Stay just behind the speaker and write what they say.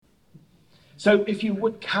So if you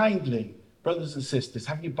would kindly, brothers and sisters,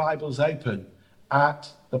 have your Bibles open at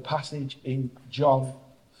the passage in John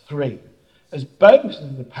 3, as both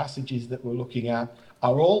of the passages that we're looking at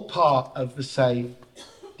are all part of the same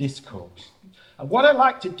discourse. And what I'd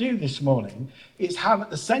like to do this morning is have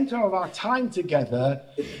at the centre of our time together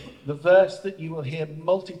the verse that you will hear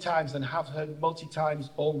multi times and have heard multi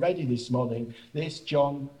times already this morning, this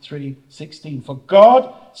John 3:16. For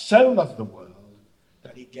God so loved the world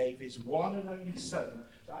that he gave his one and only Son,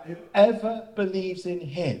 that whoever believes in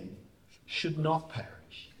him should not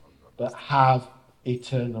perish, but have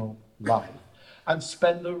eternal life. And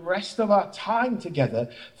spend the rest of our time together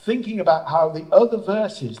thinking about how the other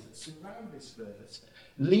verses that surround this verse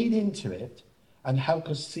lead into it and help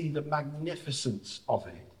us see the magnificence of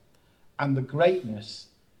it and the greatness,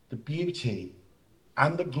 the beauty,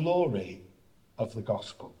 and the glory of the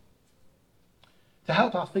gospel. To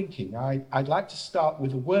help our thinking, I'd like to start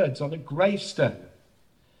with the words on a gravestone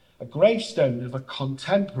of a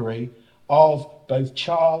contemporary of both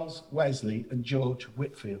Charles Wesley and George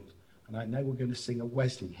Whitefield. And I know we're going to sing a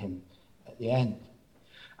Wesley hymn at the end.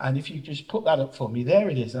 And if you just put that up for me, there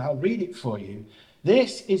it is, and I'll read it for you.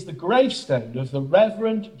 This is the gravestone of the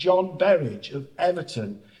Reverend John Berridge of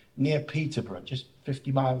Everton, near Peterborough, just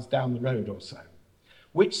 50 miles down the road or so,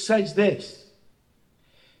 which says this: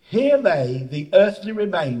 Here lay the earthly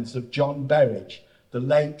remains of John Berridge, the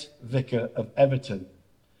late vicar of Everton,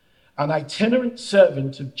 an itinerant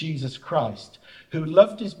servant of Jesus Christ, who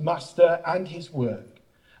loved his master and his work,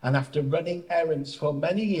 and after running errands for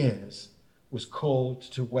many years, was called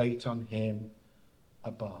to wait on him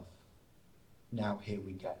above. Now here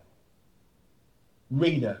we go.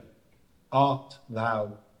 Reader, art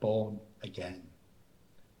thou born again?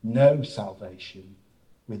 No salvation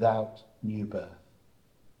without new birth.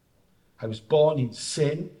 I was born in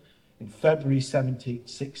sin in February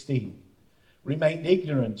 1716, remained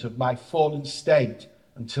ignorant of my fallen state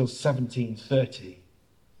until 1730,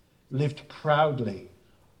 lived proudly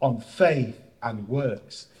on faith and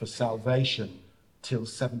works for salvation till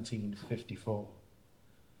 1754.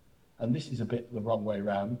 And this is a bit the wrong way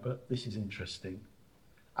round, but this is interesting.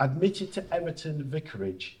 Admitted to Everton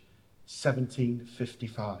Vicarage,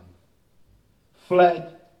 1755.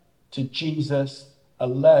 Fled to Jesus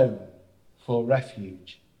alone for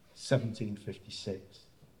refuge, 1756.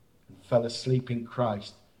 And fell asleep in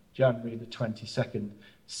Christ, January the 22nd,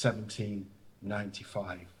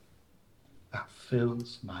 1795. That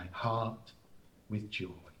fills my heart with joy.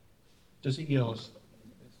 Does it yours?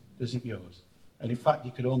 Does it yours? And in fact,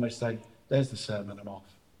 you could almost say, there's the sermon, I'm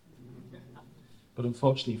off. But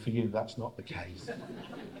unfortunately for you, that's not the case.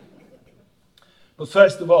 But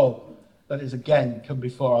first of all, let us again come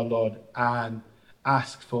before our Lord and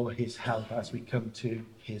ask for his help as we come to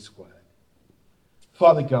his word.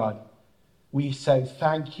 Father God, we say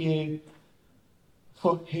thank you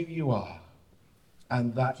for who you are,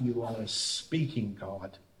 and that you are a speaking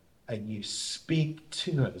God, and you speak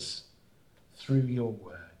to us through your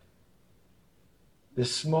word.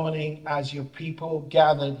 This morning, as your people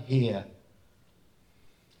gathered here,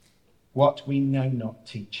 what we know not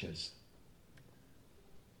teach us.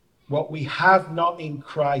 What we have not in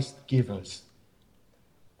Christ give us.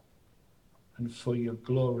 And for your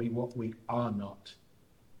glory, what we are not,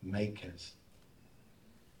 make us.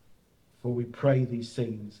 For we pray these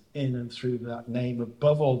things in and through that name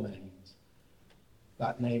above all names,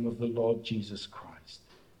 that name of the Lord Jesus Christ.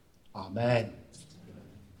 Amen.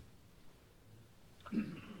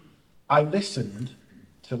 I listened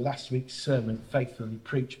to last week's sermon faithfully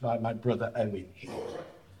preached by my brother Owen here,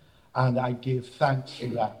 and I give thanks for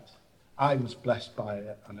that. I was blessed by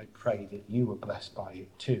it, and I pray that you were blessed by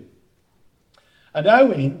it too. And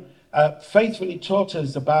Owen faithfully taught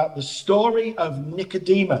us about the story of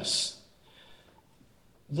Nicodemus.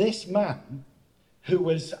 This man, who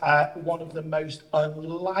was one of the most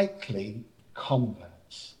unlikely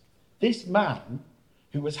converts. This man,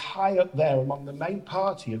 who was high up there among the main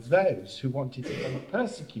party of those who wanted to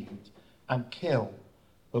persecute and kill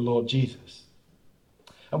the Lord Jesus.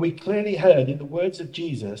 And we clearly heard in the words of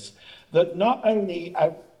Jesus that not only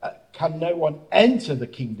can no one enter the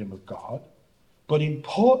kingdom of God, but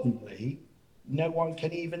importantly, no one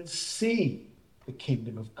can even see the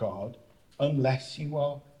kingdom of God unless you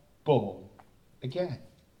are born again.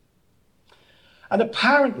 And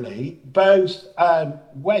apparently, both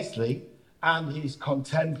Wesley and his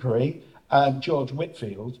contemporary, George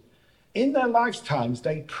Whitefield, in their lifetimes,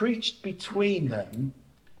 they preached between them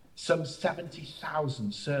some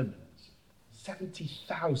 70,000 sermons.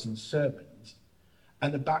 70,000 sermons.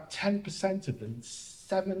 And about 10% of them,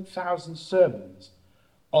 7,000 sermons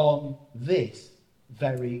on this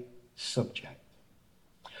very subject.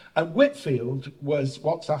 And Whitefield was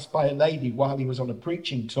once asked by a lady while he was on a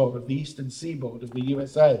preaching tour of the eastern seaboard of the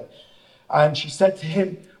USA. And she said to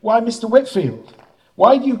him, "Why, Mr. Whitefield,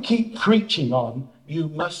 why do you keep preaching on you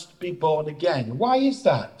must be born again? Why is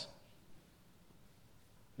that?"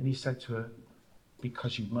 And he said to her,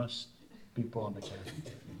 "Because you must be born again."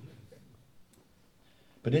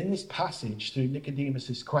 But in this passage, through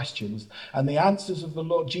Nicodemus's questions and the answers of the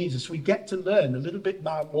Lord Jesus, we get to learn a little bit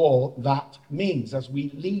more that means as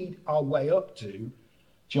we lead our way up to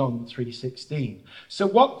John 3:16. So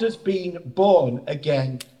what does being born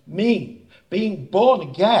again mean? Being born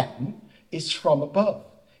again is from above.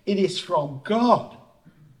 It is from God,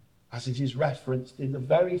 as it is referenced in the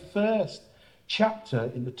very first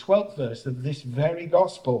chapter, in the 12th verse of this very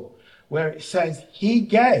gospel, where it says, He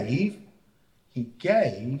gave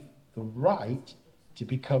the right to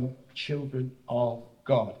become children of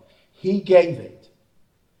God. He gave it.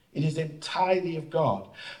 It is entirely of God.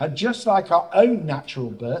 And just like our own natural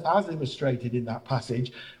birth, as illustrated in that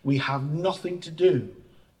passage, we have nothing to do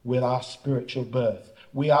with our spiritual birth.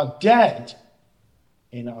 We are dead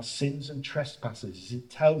in our sins and trespasses, as it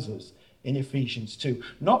tells us in Ephesians 2.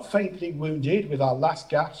 Not faintly wounded with our last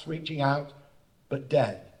gasp reaching out, but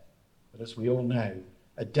dead. But as we all know,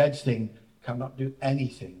 a dead thing cannot do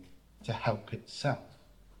anything to help itself.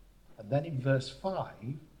 And then in verse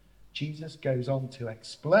 5, Jesus goes on to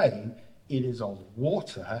explain it is of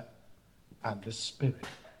water and the Spirit.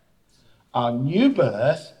 Our new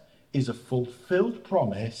birth is a fulfilled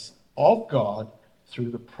promise of God through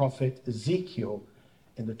the prophet Ezekiel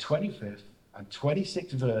in the 25th and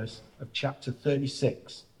 26th verse of chapter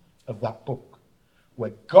 36 of that book,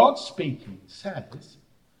 where God speaking says,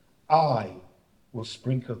 "I will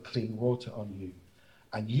sprinkle clean water on you,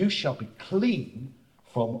 and you shall be clean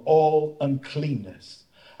from all uncleanness.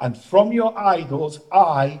 And from your idols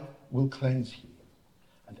I will cleanse you,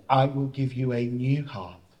 and I will give you a new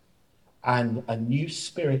heart, and a new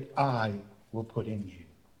spirit I will put in you.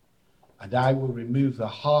 And I will remove the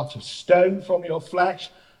heart of stone from your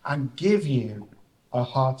flesh and give you a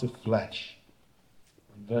heart of flesh."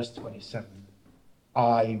 In verse 27,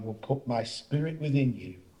 "I will put my spirit within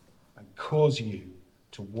you and cause you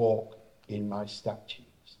to walk in my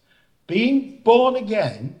statutes." Being born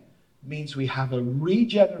again means we have a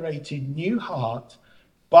regenerated new heart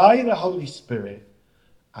by the Holy Spirit,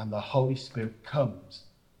 and the Holy Spirit comes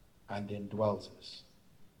and indwells us.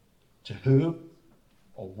 To whom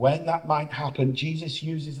or when that might happen, Jesus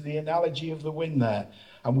uses the analogy of the wind there.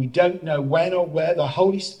 And we don't know when or where the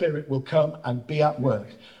Holy Spirit will come and be at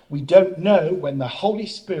work. We don't know when the Holy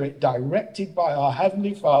Spirit, directed by our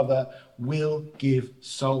Heavenly Father, will give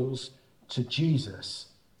souls to Jesus.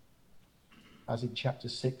 As in chapter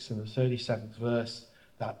 6 and the 37th verse,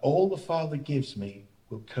 that all the Father gives me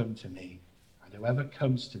will come to me, and whoever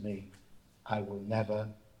comes to me, I will never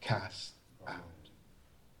cast out.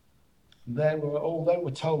 Although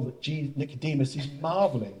we're told that Nicodemus is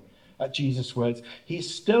marveling at Jesus' words,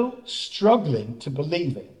 he's still struggling to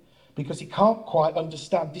believe it because he can't quite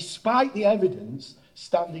understand, despite the evidence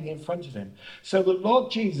standing in front of him. So the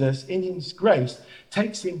Lord Jesus, in his grace,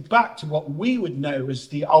 takes him back to what we would know as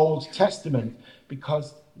the Old Testament,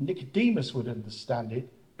 because Nicodemus would understand it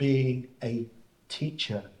being a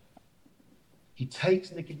teacher. He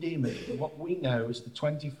takes Nicodemus to what we know as the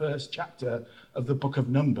 21st chapter of the book of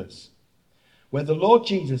Numbers, where the Lord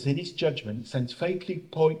Jesus, in his judgment, sends fatally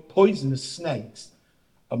poisonous snakes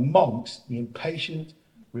amongst the impatient,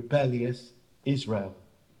 rebellious Israel,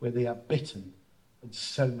 where they are bitten and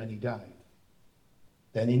so many died.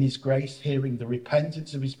 Then in his grace, hearing the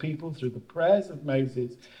repentance of his people through the prayers of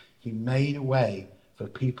Moses, he made a way for the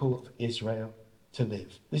people of Israel to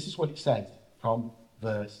live. This is what it says from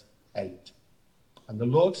verse 8. "And the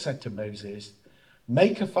Lord said to Moses,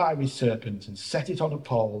 make a fiery serpent and set it on a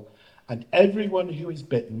pole, and everyone who is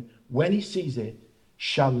bitten, when he sees it,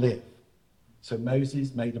 shall live. So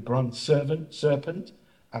Moses made a bronze serpent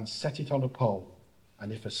and set it on a pole.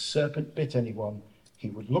 And if a serpent bit anyone, he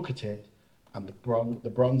would look at it and the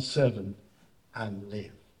bronze serpent and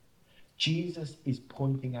live." Jesus is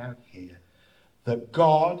pointing out here that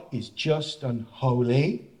God is just and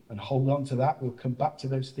holy, and hold on to that, we'll come back to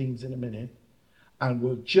those themes in a minute, and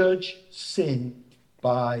will judge sin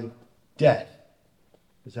by death.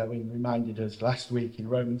 As Owen reminded us last week in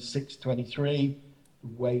Romans 6:23, the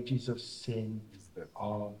wages of sin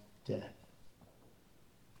are death.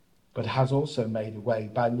 But has also made a way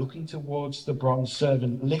by looking towards the bronze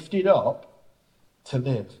serpent lifted up to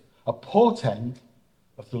live. A portent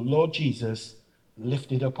of the Lord Jesus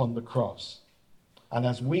lifted up on the cross. And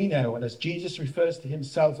as we know, and as Jesus refers to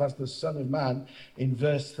himself as the Son of Man in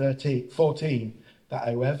verse 14, that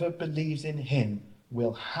whoever believes in him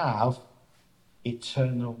will have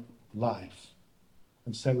eternal life.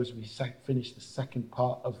 And so as we finish the second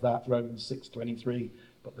part of that, Romans 6:23,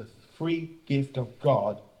 but the free gift of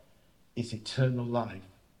God is eternal life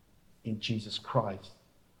in Jesus Christ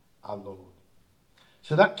our Lord.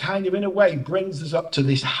 So that kind of, in a way, brings us up to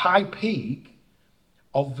this high peak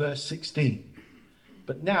of verse 16.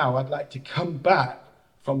 But now I'd like to come back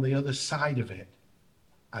from the other side of it,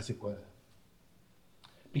 as it were.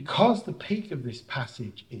 Because the peak of this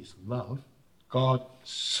passage is love, God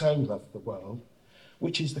so loved the world,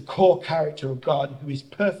 which is the core character of God, who is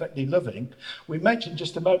perfectly loving. We mentioned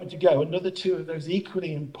just a moment ago another two of those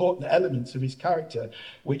equally important elements of his character,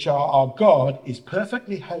 which are our God is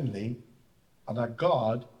perfectly holy and our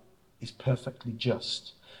God is perfectly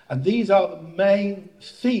just. And these are the main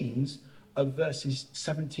themes of verses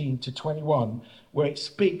 17 to 21, where it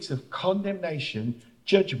speaks of condemnation,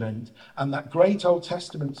 judgment, and that great Old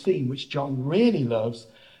Testament theme, which John really loves,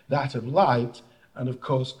 that of light, and of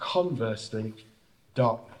course, conversely,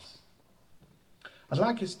 darkness. I'd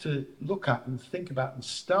like us to look at and think about and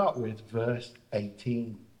start with verse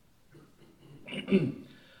 18,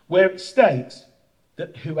 where it states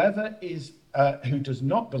that whoever who does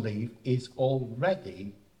not believe is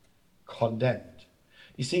already condemned.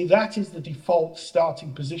 You see, that is the default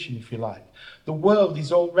starting position, if you like. The world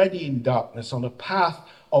is already in darkness on a path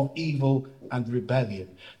of evil and rebellion.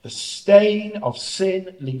 The stain of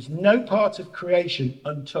sin leaves no part of creation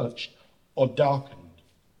untouched or darkened.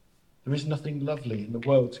 There is nothing lovely in the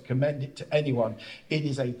world to commend it to anyone. It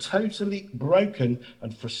is a totally broken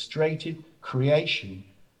and frustrated creation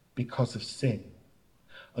because of sin.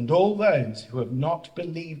 And all those who have not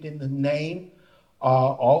believed in the name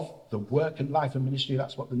of the work and life and ministry,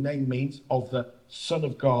 that's what the name means, of the Son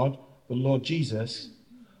of God, the Lord Jesus,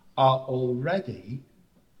 are already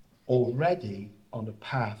on a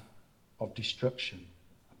path of destruction,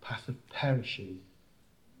 a path of perishing,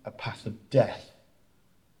 a path of death.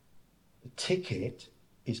 The ticket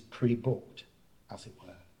is pre-booked, as it were.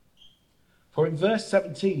 For in verse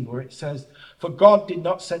 17, where it says, "For God did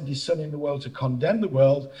not send his Son in the world to condemn the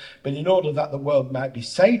world, but in order that the world might be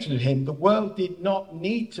saved through him," the world did not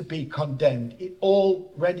need to be condemned. It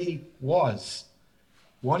already was.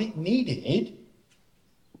 What it needed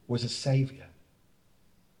was a Saviour.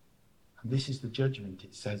 And this is the judgment,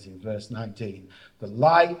 it says in verse 19. The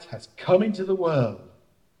light has come into the world.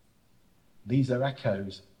 These are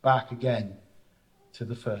echoes back again to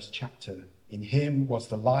the first chapter. In him was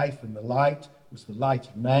the life, and the light was the light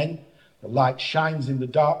of men. The light shines in the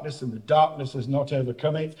darkness, and the darkness has not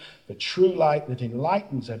overcome it. The true light that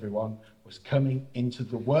enlightens everyone was coming into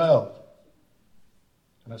the world.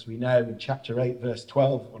 And as we know in chapter 8, verse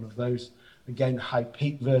 12, one of those, again, high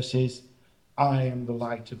peak verses, I am the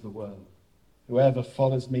light of the world. Whoever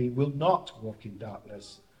follows me will not walk in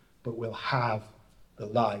darkness, but will have the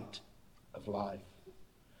light of life.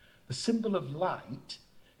 The symbol of light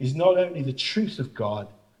is not only the truth of God,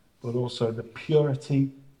 but also the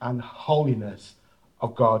purity and holiness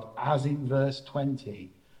of God, as in verse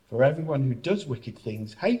 20. For everyone who does wicked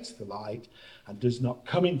things hates the light and does not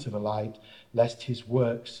come into the light, lest his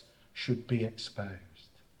works should be exposed.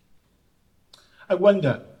 I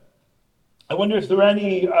wonder if there are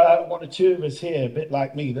any one or two of us here, a bit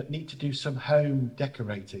like me, that need to do some home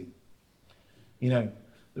decorating. You know,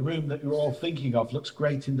 the room that you're all thinking of looks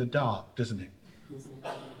great in the dark, doesn't it?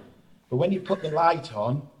 But when you put the light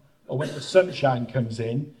on, or when the sunshine comes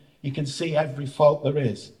in, you can see every fault there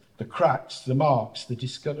is. The cracks, the marks, the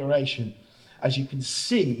discoloration. As you can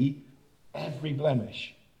see, every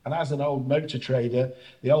blemish. And as an old motor trader,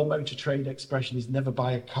 the old motor trade expression is never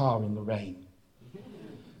buy a car in the rain.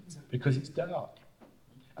 Because it's dark.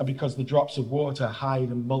 And because the drops of water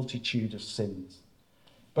hide a multitude of sins.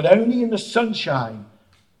 But only in the sunshine,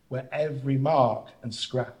 where every mark and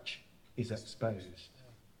scratch is exposed.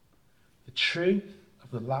 The truth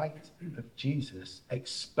of the light of Jesus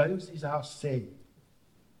exposes our sin.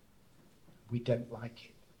 We don't like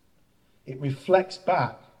it. It reflects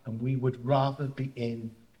back, and we would rather be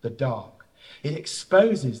in the dark. It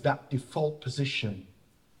exposes that default position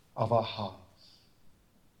of our hearts.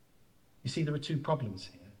 You see, there are two problems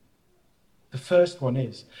here. The first one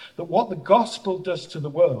is that what the gospel does to the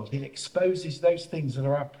world, it exposes those things that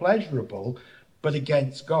are pleasurable but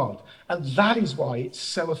against God. And that is why it's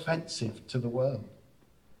so offensive to the world.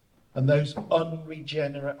 And those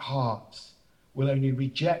unregenerate hearts will only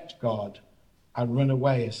reject God and run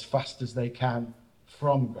away as fast as they can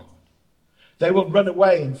from God. They will run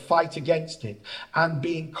away and fight against it and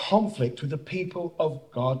be in conflict with the people of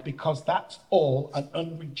God, because that's all an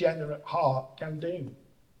unregenerate heart can do.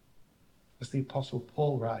 As the Apostle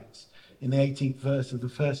Paul writes in the 18th verse of the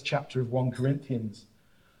first chapter of 1 Corinthians,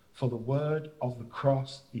 for the word of the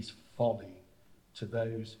cross is folly to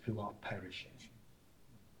those who are perishing.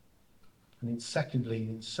 And then secondly,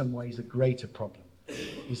 in some ways a greater problem,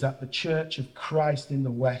 is that the Church of Christ in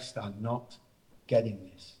the West are not getting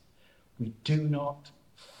this. We do not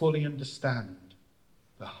fully understand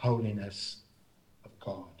the holiness of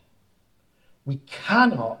God. We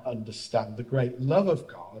cannot understand the great love of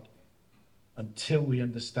God until we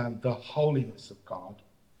understand the holiness of God,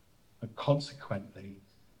 and consequently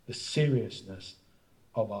the seriousness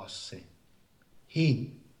of our sin.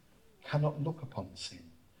 He cannot look upon sin,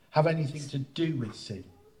 have anything to do with sin.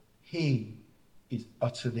 He is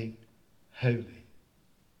utterly holy.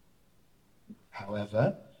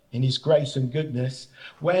 However, in his grace and goodness,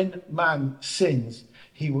 when man sins,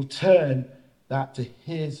 he will turn that to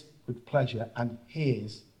his good pleasure and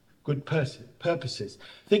his good purposes.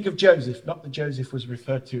 Think of Joseph, not that Joseph was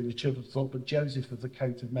referred to in the children's thought, but Joseph of the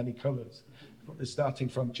coat of many colours, starting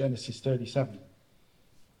from Genesis 37.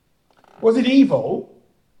 Was it evil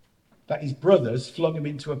that his brothers flung him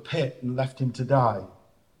into a pit and left him to die,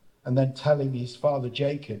 and then telling his father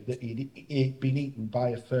Jacob that he'd been eaten by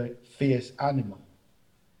a fierce animal?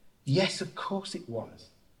 Yes, of course it was.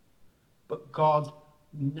 But God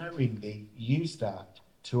knowingly used that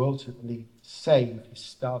to ultimately save his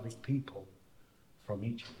starving people from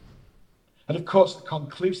Egypt. And of course, the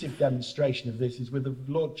conclusive demonstration of this is with the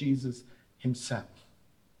Lord Jesus himself.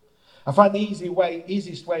 I find the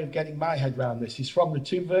easiest way of getting my head around this is from the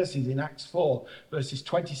two verses in Acts 4, verses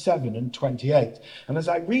 27 and 28. And as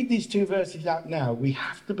I read these two verses out now, we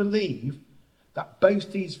have to believe that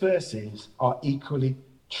both these verses are equally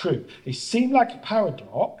true. They seem like a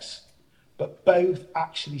paradox, but both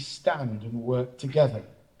actually stand and work together.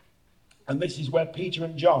 And this is where Peter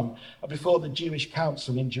and John are before the Jewish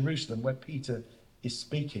council in Jerusalem, where Peter is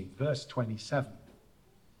speaking. Verse 27.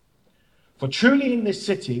 For truly in this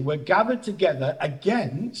city we're gathered together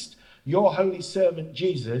against your holy servant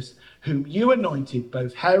Jesus, whom you anointed,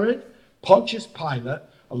 both Herod, Pontius Pilate,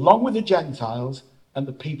 along with the Gentiles and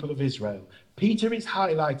the people of Israel. Peter is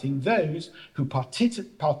highlighting those who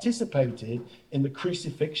participated in the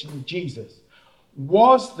crucifixion of Jesus.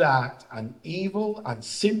 Was that an evil and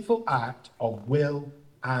sinful act of will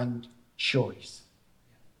and choice?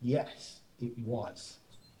 Yes, it was.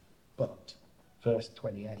 But, verse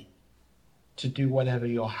 28, to do whatever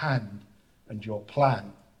your hand and your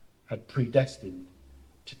plan had predestined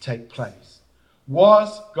to take place.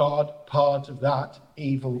 Was God part of that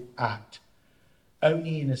evil act?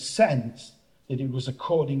 Only in a sense that it was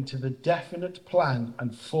according to the definite plan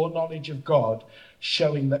and foreknowledge of God,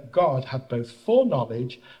 showing that God had both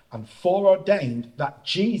foreknowledge and foreordained that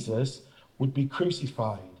Jesus would be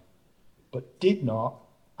crucified, but did not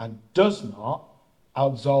and does not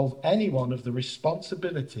absolve anyone of the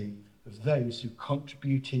responsibility of those who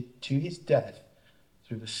contributed to his death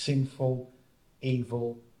through the sinful,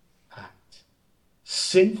 evil act.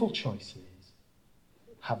 Sinful choices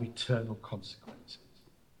have eternal consequences.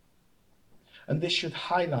 And this should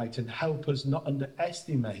highlight and help us not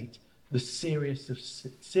underestimate the seriousness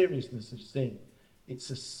of sin. It's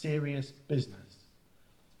a serious business.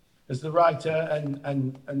 As the writer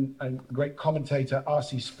and great commentator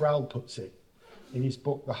R.C. Sproul puts it in his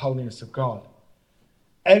book, The Holiness of God,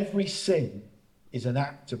 every sin is an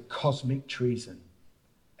act of cosmic treason.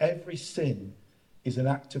 Every sin is an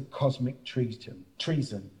act of cosmic treason,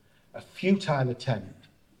 a futile attempt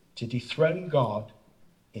to dethrone God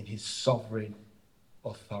in his sovereign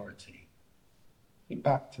authority. Think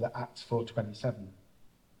back to the Acts 4:27.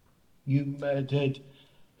 You murdered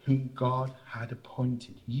who God had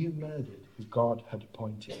appointed. You murdered who God had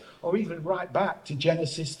appointed. Or even right back to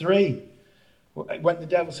Genesis 3, when the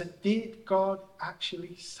devil said, did God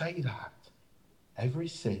actually say that? Every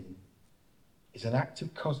sin is an act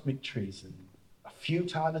of cosmic treason, a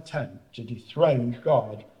futile attempt to dethrone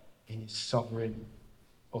God in his sovereign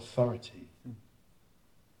authority.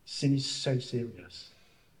 Sin is so serious.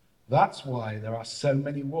 That's why there are so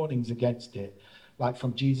many warnings against it, like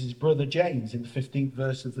from Jesus' brother James in the 15th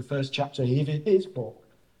verse of the first chapter of his book.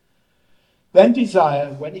 Then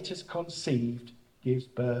desire, when it is conceived, gives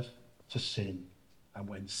birth to sin. And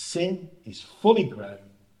when sin is fully grown,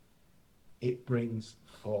 it brings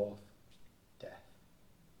forth death.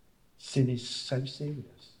 Sin is so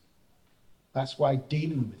serious. That's why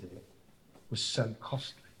dealing with it was so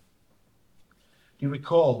costly. You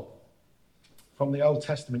recall from the Old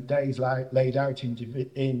Testament days laid out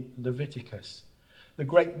in Leviticus. The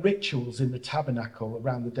great rituals in the tabernacle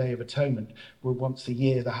around the Day of Atonement were once a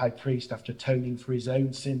year the high priest, after atoning for his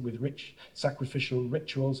own sin with rich sacrificial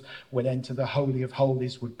rituals, would enter the Holy of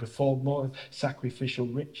Holies, would perform more sacrificial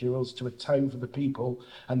rituals to atone for the people,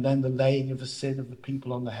 and then the laying of the sin of the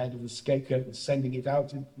people on the head of the scapegoat and sending it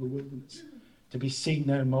out into the wilderness to be seen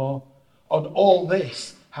no more. On all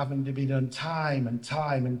this having to be done time and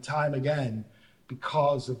time and time again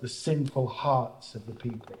because of the sinful hearts of the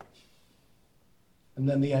people. And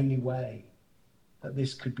then the only way that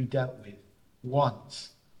this could be dealt with once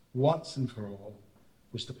and for all,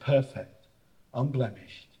 was the perfect,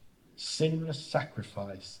 unblemished, sinless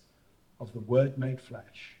sacrifice of the Word made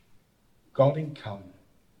flesh, God incarnate,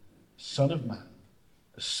 Son of Man,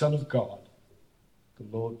 the Son of God,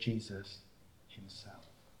 the Lord Jesus himself.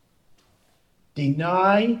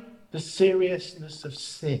 Deny the seriousness of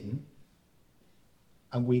sin,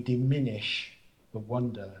 and we diminish the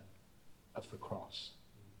wonder of the cross.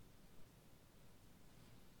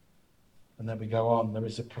 And then we go on. There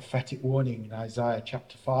is a prophetic warning in Isaiah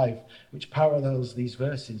chapter 5, which parallels these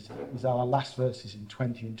verses. These are our last verses in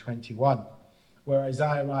 20 and 21, where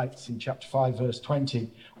Isaiah writes in chapter 5, verse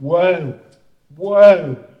 20, "Woe,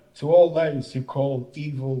 woe to all those who call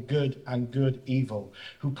evil good and good evil,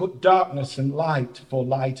 who put darkness and light for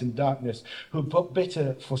light and darkness, who put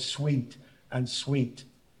bitter for sweet and sweet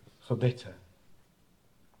for bitter."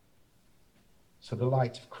 So the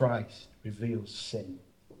light of Christ reveals sin,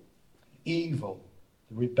 evil,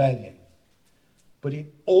 the rebellion. But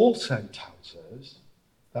it also tells us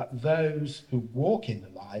that those who walk in the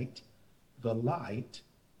light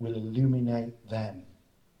will illuminate them.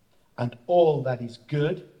 And all that is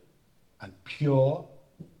good and pure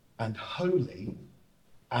and holy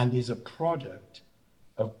and is a product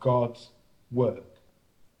of God's work.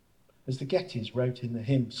 As the Gettys wrote in the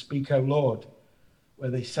hymn, "Speak, O Lord," where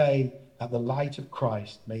they say that the light of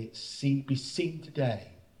Christ may be seen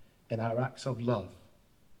today in our acts of love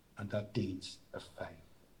and our deeds of faith.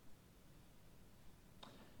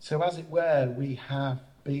 So as it were, we have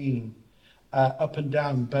been up and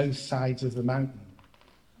down both sides of the mountain.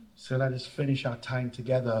 So let us finish our time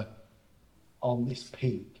together on this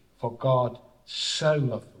peak. For God so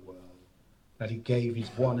loved the world that he gave his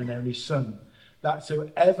one and only Son, that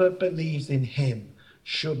whoever believes in him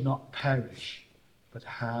should not perish, but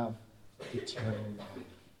have eternal life.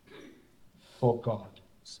 For God,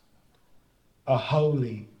 a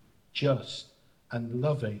holy, just, and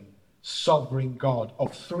loving, sovereign God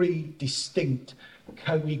of three distinct,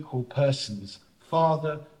 co-equal persons,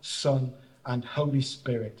 Father, Son, and Holy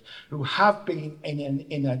Spirit, who have been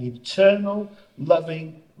in an eternal,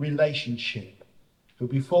 loving relationship, who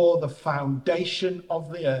before the foundation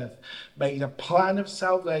of the earth made a plan of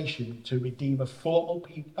salvation to redeem a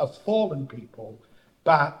fallen people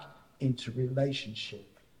back into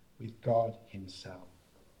relationship with God himself.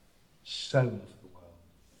 So loved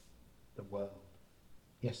the world,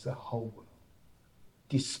 yes, the whole world,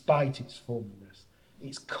 despite its fallenness,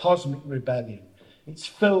 its cosmic rebellion, its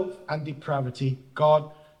filth and depravity.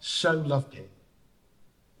 God so loved it.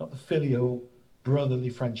 Not the filial, brotherly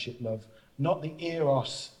friendship love, not the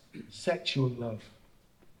eros, sexual love,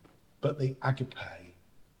 but the agape,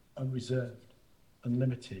 unreserved,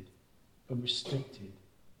 unlimited, unrestricted,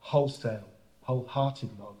 wholesale, wholehearted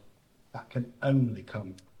love that can only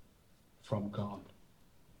come from God.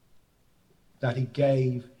 That he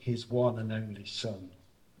gave his one and only Son.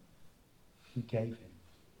 He gave him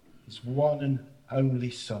his one and only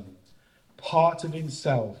Son, part of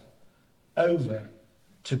himself, over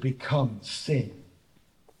to become sin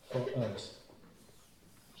for us.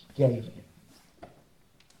 He gave him.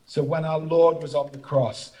 So when our Lord was on the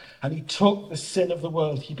cross and he took the sin of the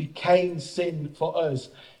world, he became sin for us.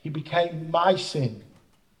 He became my sin,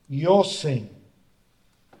 your sin.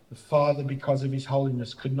 The Father, because of his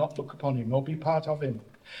holiness, could not look upon him or be part of him.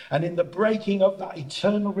 And in the breaking of that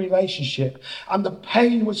eternal relationship, and the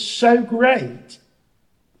pain was so great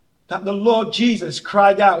that the Lord Jesus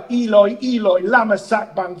cried out, "Eloi, Eloi, lama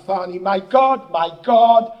sabachthani, my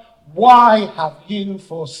God, why have you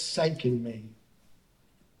forsaken me?"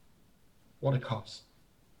 What a cost.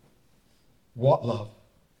 What love.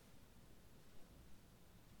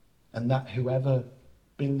 And that whoever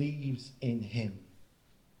believes in him.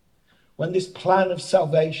 When this plan of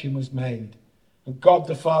salvation was made, and God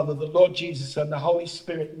the Father, the Lord Jesus, and the Holy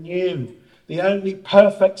Spirit knew the only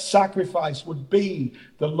perfect sacrifice would be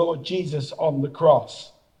the Lord Jesus on the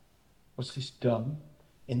cross. Was this done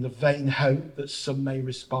in the vain hope that some may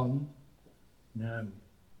respond? No.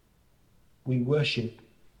 We worship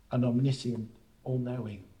an omniscient,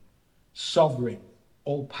 all-knowing, sovereign,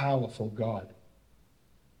 all-powerful God.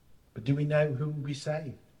 But do we know who will be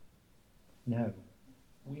saved? No,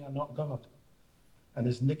 we are not God. And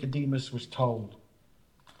as Nicodemus was told,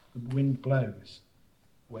 the wind blows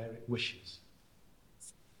where it wishes.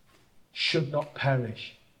 Should not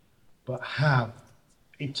perish, but have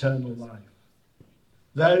eternal life.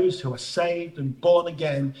 Those who are saved and born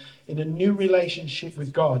again in a new relationship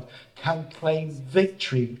with God can claim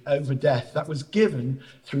victory over death that was given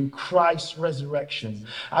through Christ's resurrection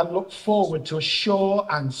and look forward to a sure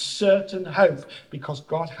and certain hope, because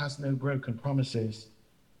God has no broken promises,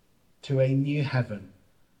 to a new heaven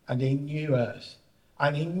and a new earth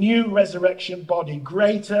and a new resurrection body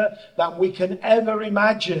greater than we can ever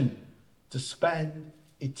imagine, to spend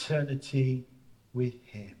eternity with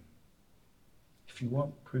him. If you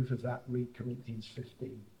want proof of that, read Corinthians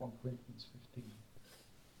 15, 1 Corinthians 15.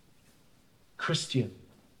 Christian,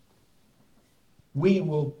 we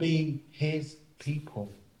will be his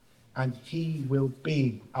people and he will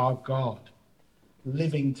be our God,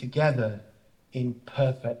 living together in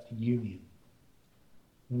perfect union.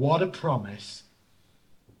 What a promise,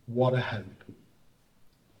 what a hope.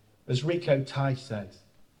 As Rico Tice says,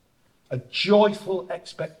 a joyful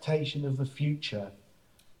expectation of the future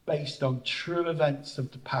based on true events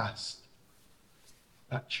of the past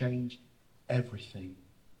that changed everything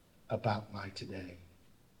about my today.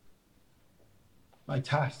 My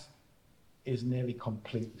task is nearly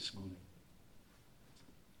complete this morning,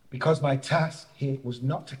 because my task here was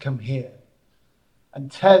not to come here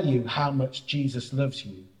and tell you how much Jesus loves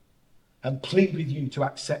you and plead with you to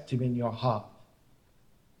accept him in your heart.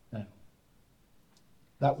 No,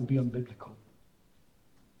 that would be unbiblical.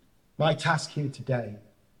 My task here today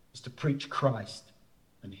is to preach Christ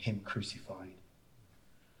and him crucified.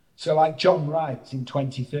 So like John writes in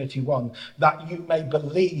 2031, that you may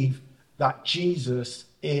believe that Jesus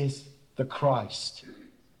is the Christ,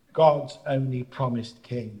 God's only promised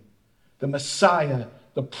King, the Messiah,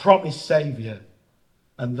 the promised Saviour,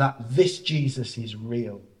 and that this Jesus is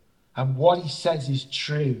real and what he says is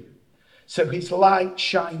true. So his light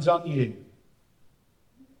shines on you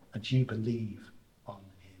and you believe on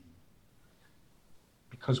him.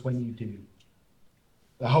 Because when you do,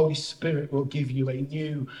 the Holy Spirit will give you a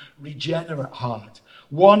new, regenerate heart,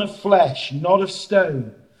 one of flesh, not of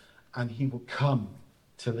stone, and he will come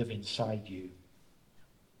to live inside you.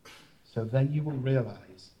 So then you will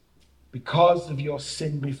realize, because of your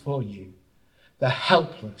sin before you, the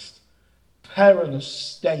helpless, perilous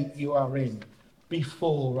state you are in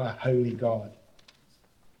before a holy God.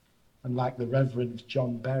 And like the Reverend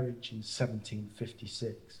John Berridge in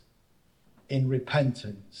 1756, in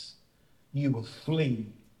repentance, you will flee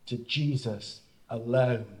to Jesus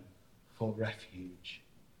alone for refuge.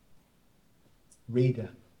 Reader,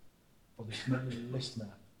 or this morning listener,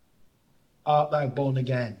 art thou born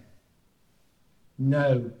again?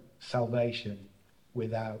 No salvation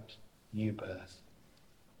without new birth.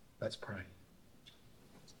 Let's pray.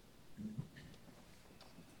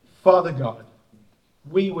 Father God,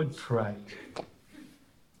 we would pray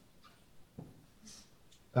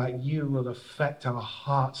that you will affect our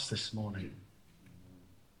hearts this morning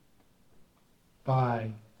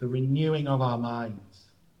by the renewing of our minds.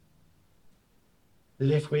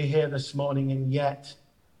 That if we're here this morning and yet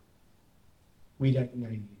we don't know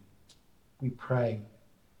you, we pray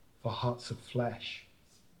for hearts of flesh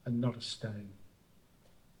and not of stone.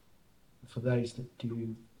 For those that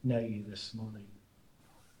do know you this morning,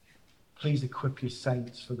 please equip your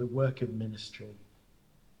saints for the work of ministry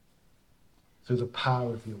through the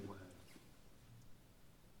power of your word.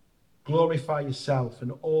 Glorify yourself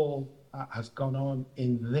in all that has gone on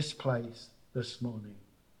in this place this morning.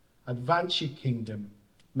 Advance your kingdom.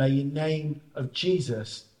 May your name of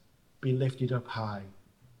Jesus be lifted up high,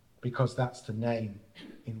 because that's the name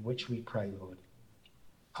in which we pray, Lord.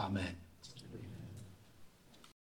 Amen.